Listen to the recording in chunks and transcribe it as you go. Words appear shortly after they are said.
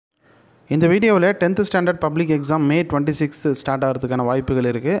இந்த வீடியோவில் 10th standard public exam May 26 start ஆகிறதுக்கான வாய்ப்புகள்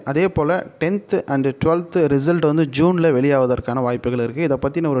இருக்குது. அதே போல் 10th அண்ட் 12th ரிசல்ட் வந்து ஜூனில் வெளியாவதற்கான வாய்ப்புகள் இருக்குது. இதை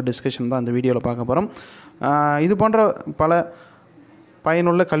பற்றின ஒரு டிஸ்கஷன் தான் இந்த வீடியோவில் பார்க்க போகிறோம். இது போன்ற பல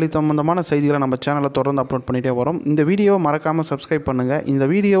பயனுள்ள கல்வி சம்பந்தமான செய்திகளை நம்ம சேனலில் தொடர்ந்து அப்லோட் பண்ணிகிட்டே வரோம். இந்த வீடியோவை மறக்காமல் சப்ஸ்கிரைப் பண்ணுங்கள். இந்த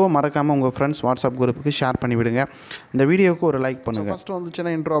வீடியோவை மறக்காமல் உங்கள் ஃப்ரெண்ட்ஸ் வாட்ஸ்அப் குரூப்புக்கு ஷேர் பண்ணிவிடுங்க. இந்த வீடியோவுக்கு ஒரு லைக் பண்ணுங்கள். ஃபஸ்ட்டு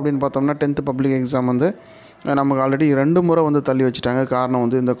வந்துச்சுன்னா இன்ட்ரோ அப்படின்னு பார்த்தோம்னா 10th பப்ளிக் எக்ஸாம் வந்து நமக்கு ஆல்ரெடி 2 முறை வந்து தள்ளி வச்சுட்டாங்க. காரணம்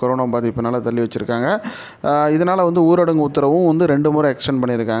வந்து இந்த கொரோனா பாதிப்புனால தள்ளி வச்சுருக்காங்க. இதனால் வந்து ஊரடங்கு உத்தரவும் வந்து 2 முறை எக்ஸ்டெண்ட்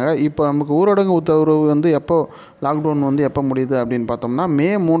பண்ணியிருக்காங்க. இப்போ நமக்கு ஊரடங்கு உத்தரவு வந்து எப்போ லாக்டவுன் வந்து எப்போ முடியுது அப்படின்னு பார்த்தோம்னா மே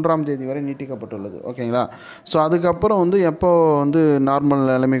 3ஆம் தேதி வரை நீட்டிக்கப்பட்டுள்ளது. ஓகேங்களா? ஸோ அதுக்கப்புறம் வந்து எப்போ வந்து நார்மல்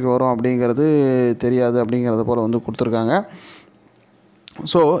நிலைமைக்கு வரும் அப்படிங்கிறது தெரியாது அப்படிங்கிறத போல் வந்து கொடுத்துருக்காங்க.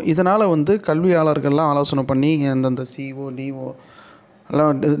 ஸோ இதனால் வந்து கல்வியாளர்கள்லாம் ஆலோசனை பண்ணி அந்தந்த சிஓ டிஓ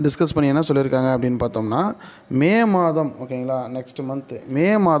எல்லாம் டிஸ்கஸ் பண்ணி என்ன சொல்லியிருக்காங்க அப்படின்னு பார்த்தோம்னா மே மாதம், ஓகேங்களா, நெக்ஸ்ட் மந்த்து மே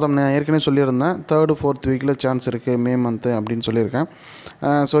மாதம் நான் ஏற்கனவே சொல்லியிருந்தேன் 3rd 4th வீக்கில் சான்ஸ் இருக்குது மே மந்த்து அப்படின்னு சொல்லியிருக்கேன்.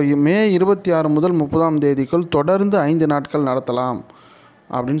 ஸோ மே 26 முதல் 30ஆம் தேதிக்குள் தொடர்ந்து 5 நாட்கள் நடத்தலாம்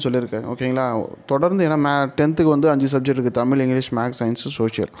அப்படின்னு சொல்லியிருக்கேன். ஓகேங்களா? தொடர்ந்து ஏன்னா 10th வந்து 5 சப்ஜெக்ட் இருக்குது, Tamil, English, maths, science,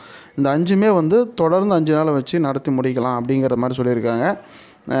 social. இந்த 5மே வந்து தொடர்ந்து 5 நாளை வச்சு நடத்தி முடிக்கலாம் அப்படிங்கிற மாதிரி சொல்லியிருக்காங்க.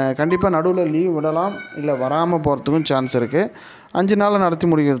 கண்டிப்பாக நடுவில் லீவ் விடலாம், இல்லை வராமல் போகிறதுக்கும் சான்ஸ் இருக்குது. 5 நாளில் நடத்தி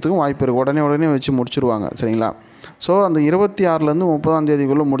முடிக்கிறதுக்கும் வாய்ப்பு இருக்குது. உடனே வச்சு முடிச்சுருவாங்க. சரிங்களா? ஸோ அந்த 26லேருந்து 30ஆம்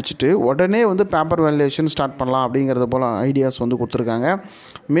தேதிக்குள்ளே முடிச்சுட்டு உடனே வந்து பேப்பர் வேல்யூவேஷன் ஸ்டார்ட் பண்ணலாம் அப்படிங்கிறத போல் ஐடியாஸ் வந்து கொடுத்துருக்காங்க.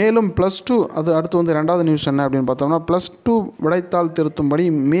 மேலும் +2 அது அடுத்து வந்து 2வது நியூஸ் என்ன அப்படின்னு பார்த்தோம்னா +2 விடைத்தாள் திருத்தும்படி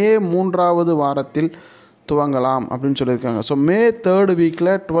மே 3ஆவது வாரத்தில் துவங்கலாம் அப்படின்னு சொல்லியிருக்காங்க. ஸோ மே 3rd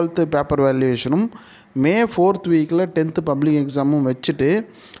வீக்கில் 12th பேப்பர் வேல்யூவேஷனும் மே 4th வீக்கில் 10th பப்ளிக் எக்ஸாமும் வச்சுட்டு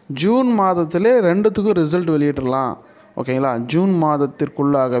ஜூன் மாதத்திலே 2த்துக்கும் ரிசல்ட் வெளியிடலாம். ஓகேங்களா? ஜூன்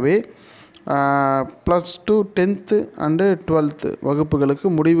மாதத்திற்குள்ளாகவே +2 10th அண்டு 12th வகுப்புகளுக்கு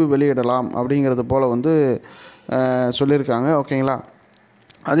முடிவு வெளியிடலாம் அப்படிங்கிறது போல் வந்து சொல்லியிருக்காங்க. ஓகேங்களா?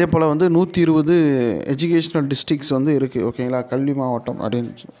 அதே போல் வந்து 120 எஜுகேஷ்னல் டிஸ்ட்ரிக்ஸ் வந்து இருக்குது. ஓகேங்களா? கல்வி மாவட்டம்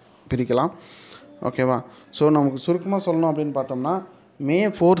அப்படின்னு பிரிக்கலாம். ஓகேவா? ஸோ நமக்கு சுருக்கமாக சொல்லணும் அப்படின்னு பார்த்தோம்னா மே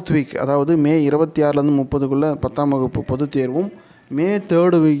 4th வீக், அதாவது மே 26லேருந்து 30க்குள்ளே 10ஆம் வகுப்பு பொதுத் தேர்வும், மே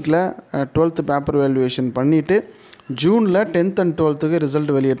 3rd வீக்கில் 12th பேப்பர் வேல்யூவேஷன் பண்ணிவிட்டு ஜூனில் 10th அண்ட் 12த்துக்கு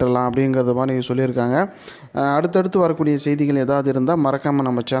ரிசல்ட் வெளியிடலாம் அப்படிங்கிறது மாதிரி சொல்லியிருக்காங்க. அடுத்தடுத்து வரக்கூடிய செய்திகள் ஏதாவது இருந்தால் மறக்காமல்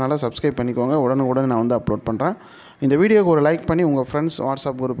நம்ம சேனலை சப்ஸ்கிரைப் பண்ணிக்கோங்க. உடனுக்குடன் நான் வந்து அப்லோட் பண்ணுறேன். இந்த வீடியோக்கு ஒரு லைக் பண்ணி உங்கள் ஃப்ரெண்ட்ஸ்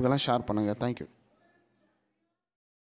வாட்ஸ்அப் குரூப்புக்கெல்லாம் ஷேர் பண்ணுங்கள். தேங்க்யூ.